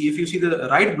can see, if you see the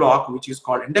right block, which is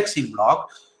called indexing block,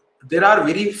 there are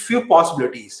very few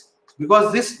possibilities,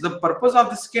 because the purpose of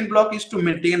the second block is to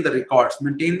maintain the records,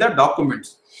 maintain the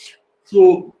documents.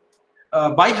 So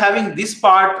by having this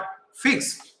part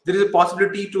fixed, there is a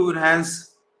possibility to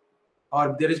enhance,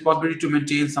 or there is possibility to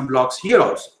maintain some blocks here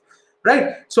also,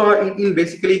 right? So in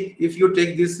basically, if you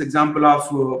take this example of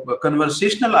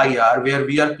conversational IR, where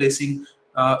we are placing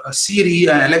a Siri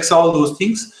and Alexa, all those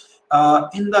things,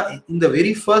 in the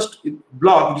very first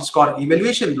block, which is called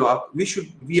evaluation block,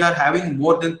 we are having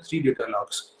more than 3 data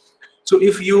logs. So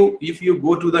if you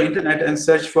go to the internet and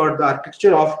search for the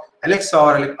architecture of Alexa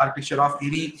or architecture of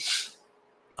any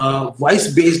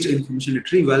voice-based information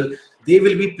retrieval, they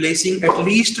will be placing at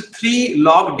least 3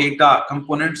 log data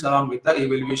components along with the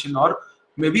evaluation, or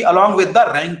maybe along with the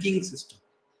ranking system,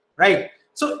 right?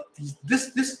 So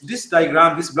this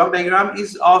diagram, this block diagram,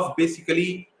 is of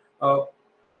basically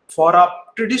for a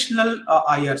traditional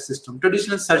IR system,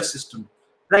 traditional search system,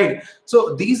 right?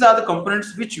 So these are the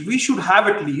components which we should have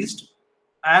at least,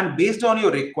 and based on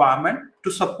your requirement to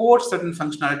support certain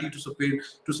functionality, to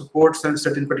support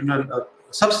certain particular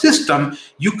subsystem,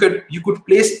 you could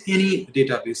place any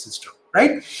database system,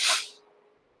 right?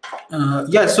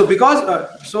 Yeah, so because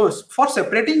so for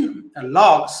separating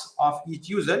logs of each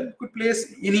user, you could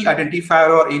place any identifier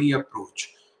or any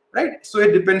approach, right? So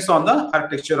it depends on the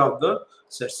architecture of the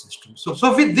search system.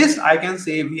 So with this, I can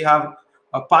say we have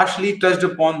partially touched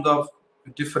upon the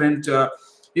different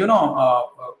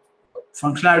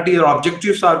functionality or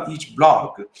objectives of each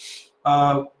block.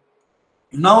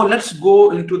 Now let's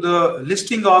go into the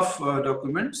listing of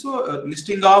documents. So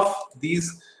listing of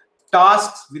these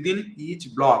tasks within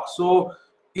each block. So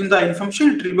in the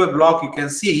information retrieval block, you can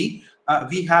see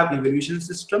we have evaluation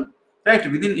system, right?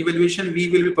 Within evaluation, we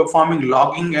will be performing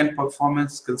logging and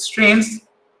performance constraints,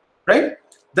 right?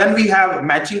 Then we have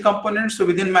matching components. So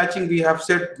within matching, we have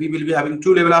said we will be having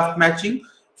 2 levels of matching.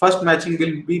 First matching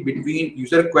will be between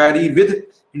user query with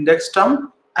index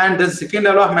term, and the second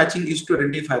level of matching is to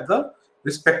identify the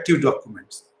respective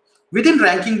documents. Within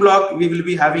ranking block, we will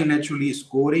be having naturally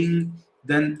scoring,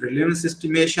 then relevance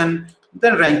estimation,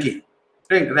 then ranking.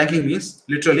 Right? Ranking means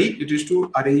literally it is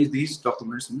to arrange these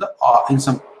documents in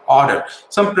some order,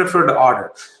 some preferred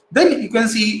order. Then you can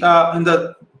see in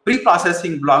the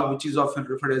pre-processing block, which is often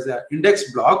referred as an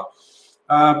index block,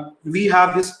 we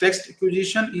have this text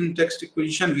acquisition. In text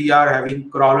acquisition, we are having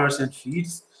crawlers and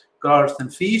feeds.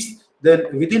 Then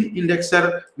within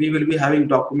indexer, we will be having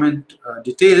document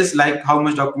details, like how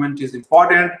much document is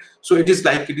important. So it is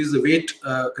like it is a weight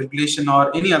calculation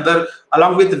or any other.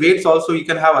 Along with the weights also, you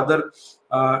can have other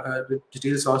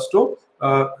details also.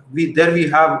 We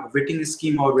have weighting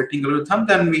scheme or weighting algorithm.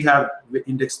 Then we have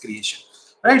index creation,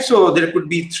 right? So there could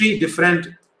be three different,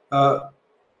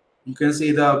 you can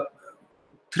say, the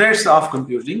threads of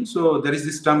computing. So there is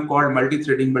this term called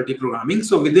multi-threading, multi-programming.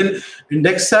 So within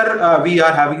indexer, we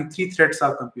are having three threads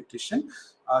of computation.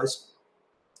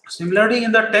 Similarly,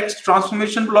 in the text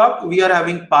transformation block, we are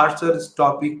having parser,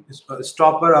 stopping,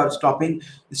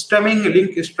 stemming,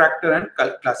 link, extractor, and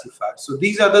classifier. So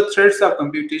these are the threads of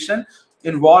computation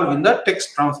involved in the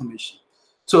text transformation.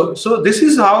 So this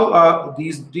is how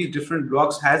these different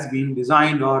blocks has been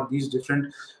designed, or these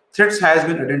different threads has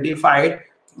been identified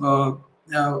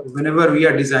whenever we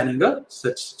are designing a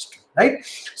such system, right?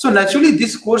 So naturally,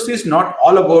 this course is not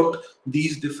all about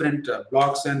these different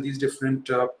blocks and these different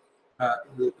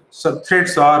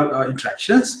sub-threads or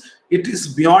interactions. It is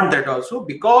beyond that also,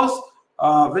 because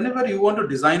whenever you want to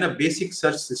design a basic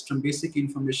search system, basic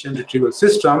information retrieval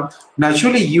system,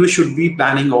 naturally you should be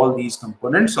planning all these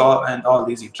components and all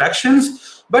these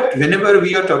interactions. But whenever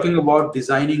we are talking about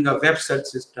designing a web search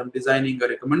system, designing a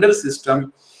recommender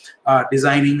system,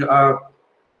 designing a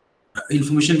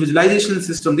information visualization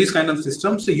system, these kind of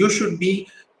systems, so you should be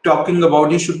talking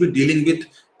about, you should be dealing with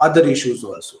other issues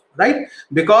also, right?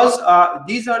 Because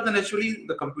these are naturally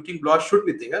the computing blocks should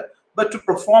be there, but to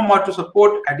perform or to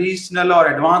support additional or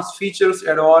advanced features,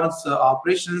 advanced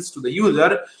operations to the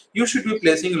user, you should be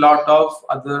placing a lot of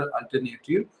other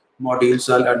alternative modules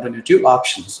or alternative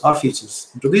options or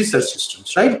features into these search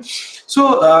systems, right?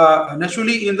 So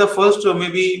naturally, in the first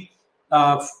maybe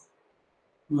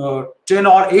 10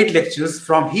 or 8 lectures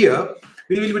from here,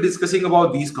 we will be discussing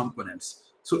about these components.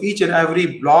 So each and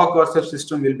every block or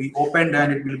subsystem will be opened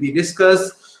and it will be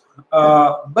discussed.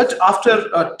 But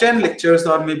after 10 lectures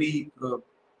or maybe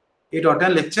 8 or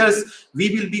 10 lectures, we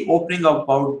will be opening up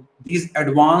about these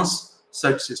advanced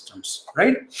search systems,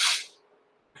 right?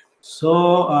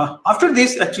 So after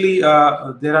this, actually,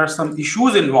 there are some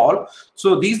issues involved.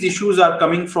 So these issues are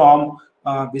coming from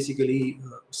basically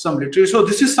some literature. So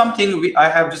this is something I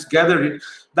have just gathered it,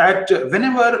 that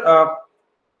whenever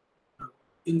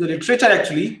in the literature,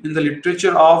 actually, in the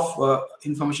literature of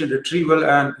information retrieval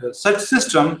and search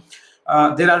system,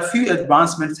 there are few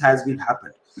advancements has been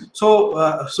happened.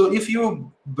 So so if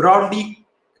you broadly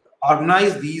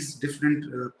organize these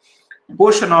different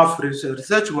portion of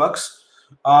research works,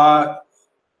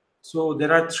 so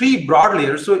there are 3 broad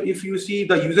layers. So if you see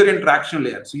the user interaction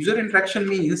layer, so user interaction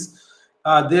means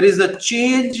there is a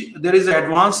change, there is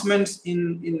advancements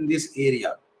in this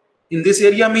area. In this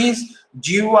area means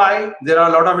GUI, there are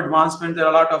a lot of advancements, there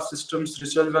are a lot of systems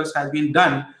research works has been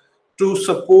done to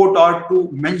support or to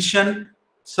mention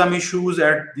some issues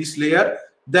at this layer.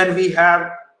 Then we have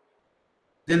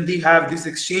this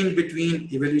exchange between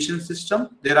evaluation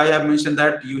system. There I have mentioned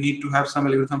that you need to have some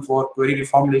algorithm for query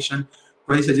reformulation,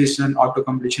 query suggestion, auto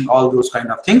completion, all those kind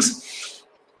of things.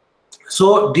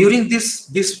 So during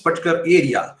this particular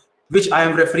area, which I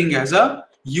am referring as a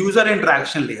user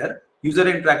interaction layer, user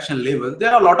interaction level,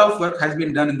 there are a lot of work has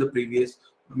been done in the previous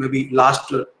maybe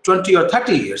last 20 or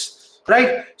 30 years,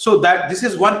 right? So that this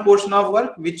is one portion of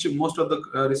work which most of the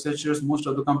researchers, most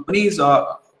of the companies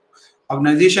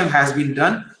organization has been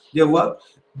done their work.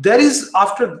 There is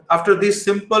after this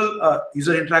simple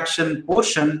user interaction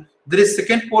portion, there is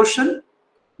second portion,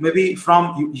 maybe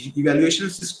from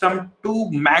evaluation system to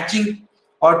matching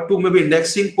or to maybe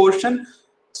indexing portion.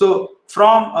 So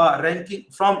from ranking,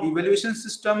 from evaluation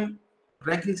system,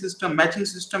 ranking system, matching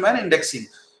system, and indexing.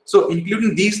 So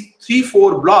including these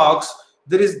 3-4 blocks,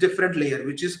 there is different layer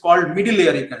which is called middle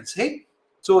layer, you can say.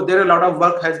 So there are a lot of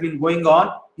work has been going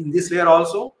on in this layer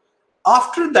also.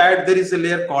 After that, there is a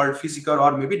layer called physical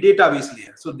or maybe database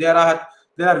layer. So there are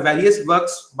various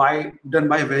works done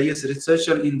by various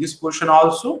researchers in this portion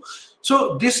also.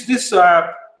 So this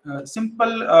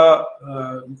simple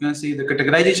you can say the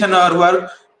categorization or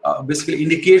work basically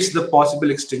indicates the possible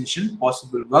extension,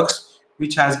 possible works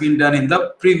which has been done in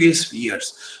the previous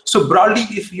years. So broadly,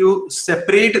 if you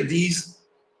separate these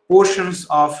portions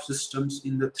of systems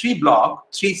in the 3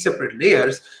 separate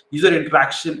layers, user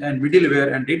interaction and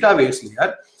middleware and database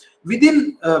layer,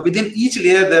 within each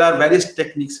layer there are various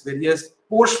techniques, various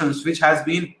portions which has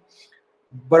been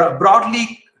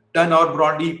broadly done or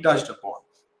broadly touched upon.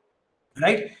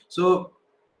 right? So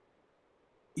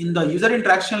in the user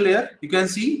interaction layer, you can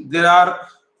see there are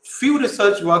few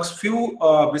research works, few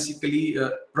basically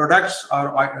products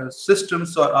or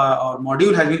systems or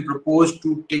module has been proposed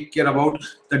to take care about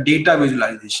the data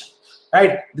visualization,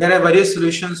 right? There are various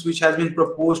solutions which has been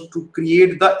proposed to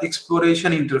create the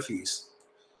exploration interface.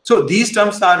 So these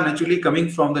terms are naturally coming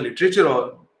from the literature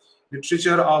or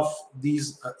literature of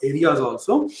these areas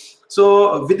also.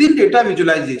 So within data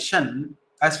visualization,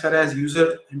 as far as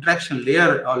user interaction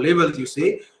layer or levels, you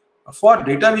say, for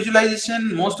data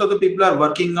visualization, most of the people are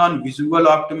working on visual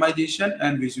optimization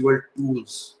and visual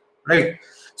tools, right?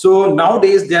 So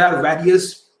nowadays there are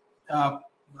various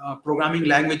programming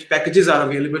language packages are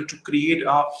available to create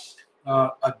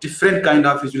a different kind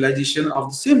of visualization of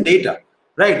the same data,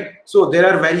 right? So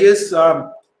there are various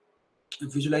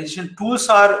visualization tools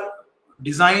are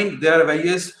designed. There are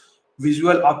various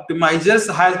visual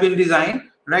optimizers has been designed,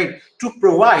 right, to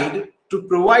provide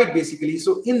basically.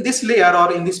 So in this layer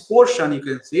or in this portion, you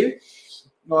can say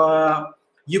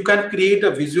you can create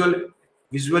a visually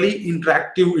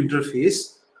interactive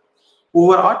interface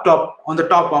over our top on the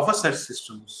top of a search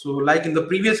system. So like in the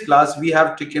previous class, we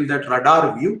have taken that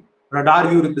radar view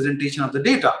representation of the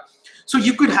data. So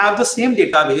you could have the same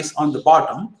database on the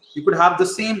bottom, you could have the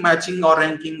same matching or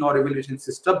ranking or evaluation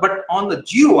system, but on the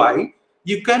GUI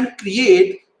you can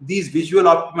create these visual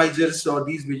optimizers or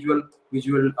these visual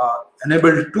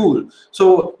enabled tool.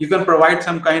 So you can provide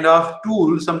some kind of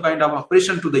tool, some kind of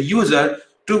operation to the user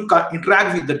to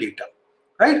interact with the data,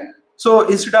 right? So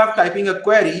instead of typing a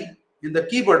query in the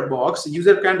keyboard box,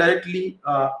 user can directly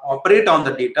operate on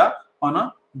the data on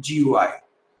a GUI.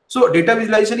 So data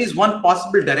visualization is one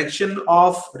possible direction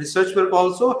of research work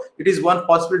also. It is one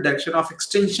possible direction of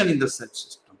extension in the search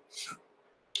system.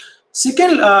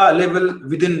 Second level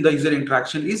within the user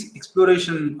interaction is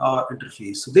exploration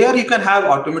interface. So there you can have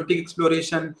automatic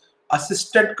exploration,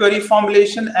 assisted query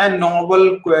formulation, and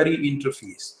novel query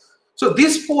interface. So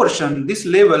this portion, this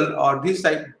level or this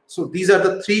type, so these are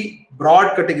the three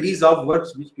broad categories of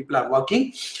works which people are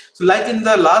working. So like in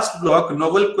the last block,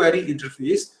 novel query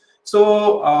interface.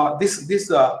 So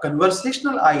this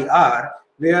conversational IR,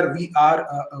 where we are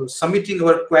submitting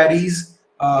our queries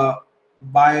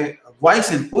by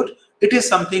voice input, it is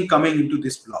something coming into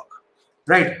this block,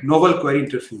 right? Novel query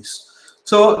interface.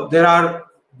 So there are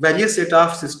various set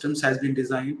of systems has been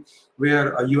designed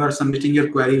where you are submitting your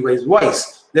query by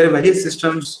voice. There are various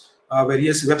systems,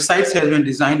 various websites have been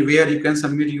designed where you can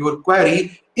submit your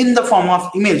query in the form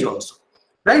of image also,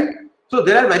 right? So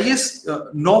there are various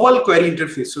novel query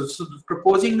interfaces. So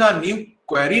proposing a new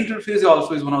query interface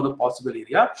also is one of the possible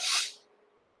area.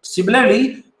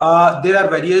 Similarly, there are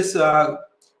various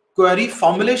query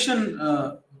formulation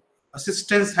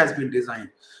assistance has been designed.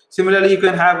 Similarly, you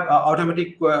can have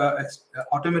automatic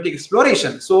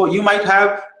exploration. So you might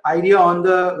have idea on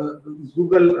the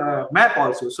Google map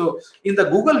also. So in the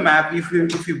Google map, if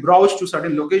you browse to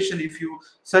certain location, if you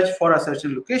search for a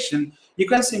certain location, you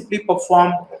can simply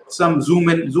perform some zoom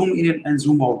in and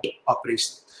zoom out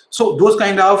operations. So those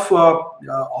kind of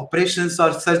operations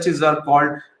or searches are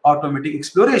called automatic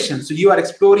exploration. So you are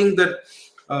exploring the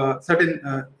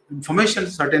certain information,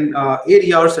 certain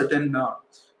area or certain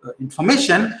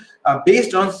information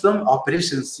based on some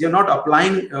operations. You're not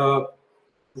applying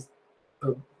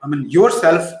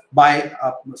yourself by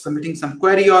submitting some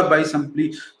query or by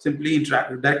simply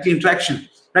directly interaction,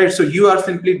 right? So you are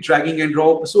simply dragging and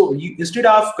drop. So instead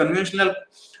of conventional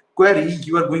query,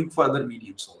 you are going for other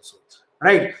mediums also,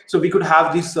 right? So we could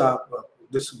have this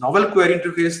this novel query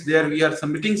interface. There we are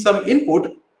submitting some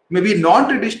input, maybe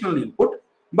non-traditional input,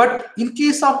 but in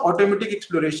case of automatic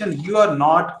exploration, you are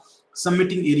not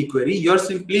submitting any query. You are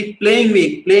simply playing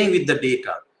with the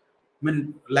data. I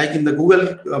mean, like in the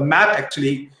Google map,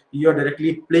 actually, you are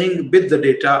directly playing with the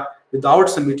data without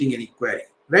submitting any query,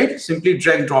 right? Simply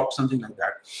drag drop, something like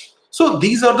that. So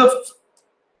these are the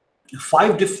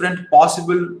 5 different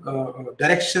possible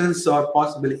directions or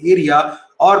possible area,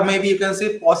 or maybe you can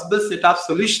say possible set of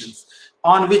solutions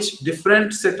on which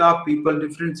different set of people,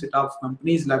 different set of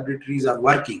companies, laboratories are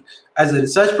working as a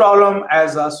research problem,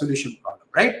 as a solution problem,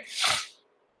 right?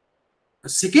 The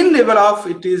second level of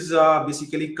it is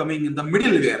basically coming in the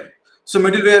middleware. So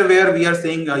middleware, where we are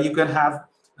saying you can have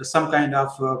some kind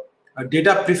of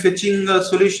data prefetching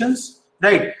solutions,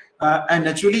 right? And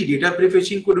naturally, data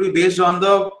prefetching could be based on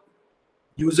the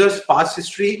user's past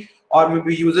history, or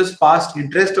maybe user's past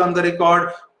interest on the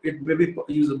record. It may be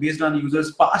based on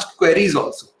user's past queries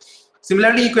also.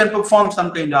 Similarly, you can perform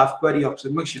some kind of query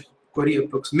approximation,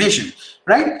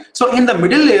 right? So in the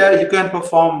middle layer, you can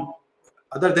perform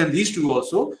other than these two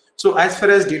also. So as far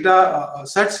as data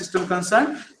search system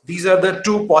concerned, these are the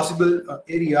two possible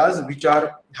areas which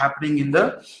are happening in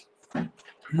the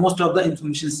most of the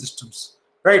information systems,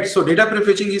 right? So data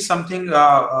prefetching is something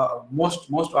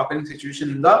most occurring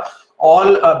situation in the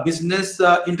all business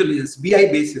intelligence BI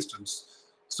based systems.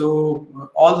 So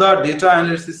all the data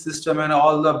analysis system and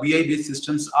all the BI based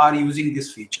systems are using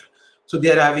this feature. So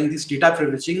they are having this data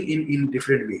prefetching in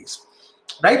different ways,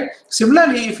 right?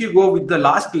 Similarly, if you go with the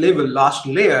last layer,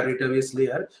 database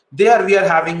layer, there we are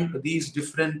having these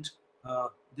different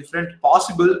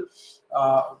possible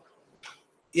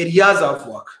areas of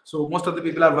work. So most of the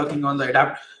people are working on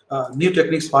the new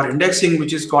techniques for indexing,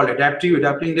 which is called adaptive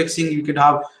indexing. You can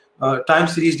have time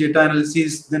series data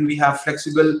analysis. Then we have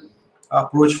flexible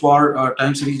approach for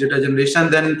time series data generation.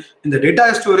 Then in the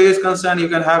data storage concern, you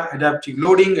can have adaptive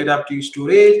loading, adaptive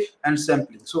storage, and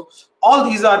sampling. So all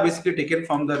these are basically taken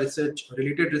from the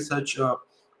related research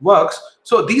works.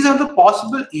 So these are the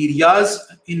possible areas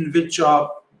in which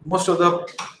most of the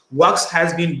works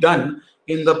has been done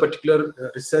in the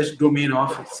particular research domain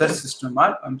of search system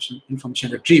or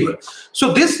information retrieval.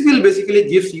 So this will basically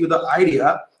give you the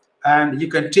idea, and you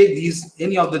can take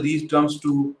any of these terms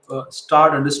to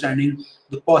start understanding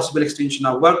the possible extension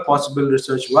of work, possible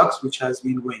research works which has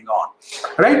been going on,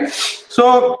 right?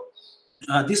 So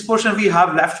this portion we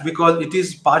have left because it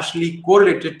is partially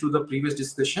correlated to the previous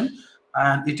discussion,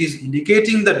 and it is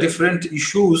indicating the different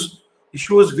issues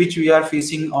which we are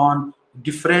facing on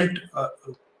different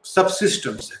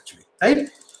subsystems actually, right?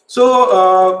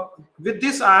 So with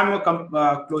this I am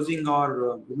closing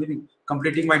or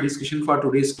completing my discussion for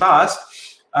today's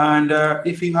class. And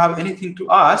if you have anything to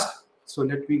ask, so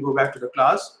let me go back to the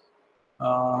class.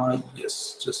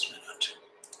 Yes, just a minute.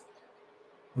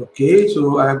 Okay,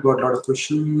 so I have got a lot of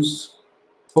questions.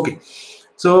 Okay,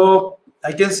 so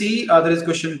I can see there is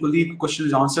question. Kuldeep, question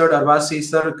is answered. Arvaz says,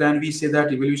 sir, can we say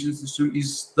that evaluation system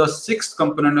is the sixth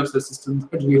component of the system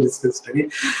that we discussed today?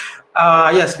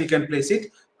 Yes, we can place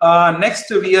it. Next,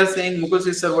 we are saying, Mukul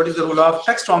says, sir, what is the role of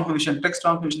text transformation? Text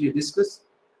transformation is discussed.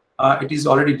 It is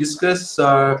already discussed.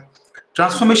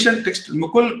 Transformation, text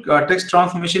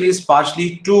transformation is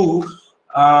partially to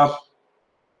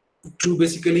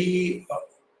basically,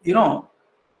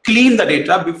 clean the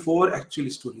data before actually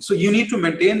storing. So you need to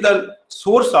maintain the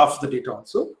source of the data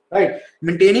also, right?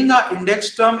 Maintaining an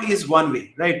index term is one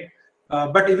way, right?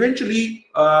 But eventually,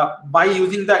 by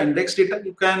using the index data,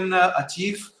 you can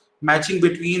achieve matching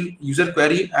between user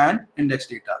query and index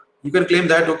data. You can claim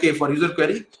that, okay, for user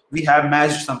query, we have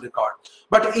matched some record.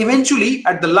 But eventually,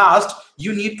 at the last,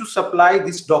 you need to supply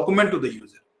this document to the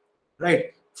user,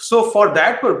 right? So for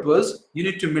that purpose, you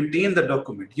need to maintain the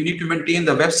document. You need to maintain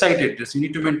the website address. You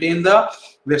need to maintain the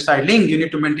website link. You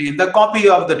need to maintain the copy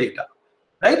of the data,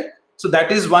 right? So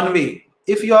that is one way.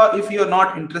 If you are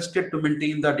not interested to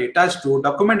maintain the data store,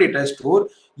 document data store,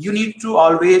 you need to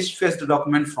always fetch the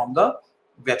document from the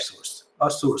web source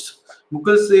or source.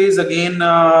 Mukul says again,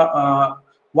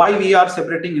 why we are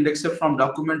separating indexer from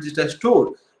document data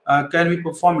store? Can we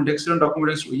perform indexer and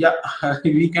document store? Yeah,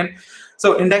 we can.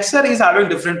 So indexer is having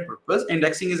different purpose.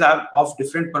 Indexing is of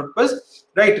different purpose,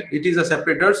 right? It is a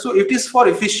separator. So it is for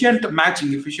efficient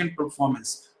matching, efficient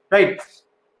performance, right?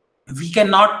 We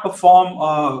cannot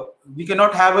perform, we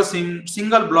cannot have a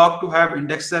single block to have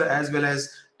indexer as well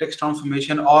as text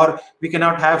transformation, or we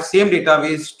cannot have same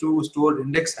database to store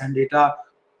index and data,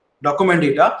 document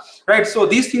data, right? So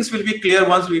these things will be clear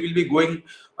once we will be going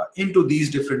into these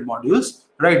different modules,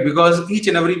 right? Because each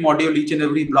and every module, each and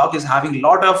every block is having a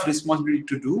lot of responsibility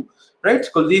to do, right?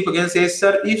 Kuldeep again says,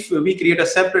 sir, if we create a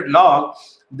separate log,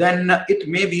 then it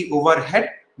may be overhead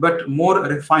but more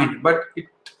refined. But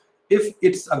if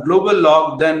it's a global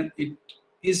log, then it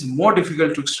is more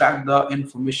difficult to extract the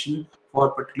information for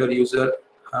a particular user.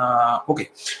 Okay,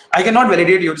 I cannot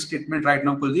validate your statement right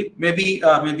now, Kuldeep. Maybe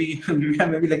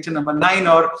lecture number 9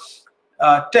 or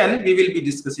 10, we will be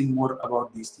discussing more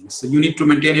about these things. So you need to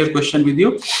maintain your question with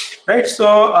you, right?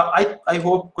 So I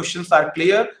hope questions are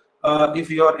clear. If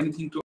you have anything to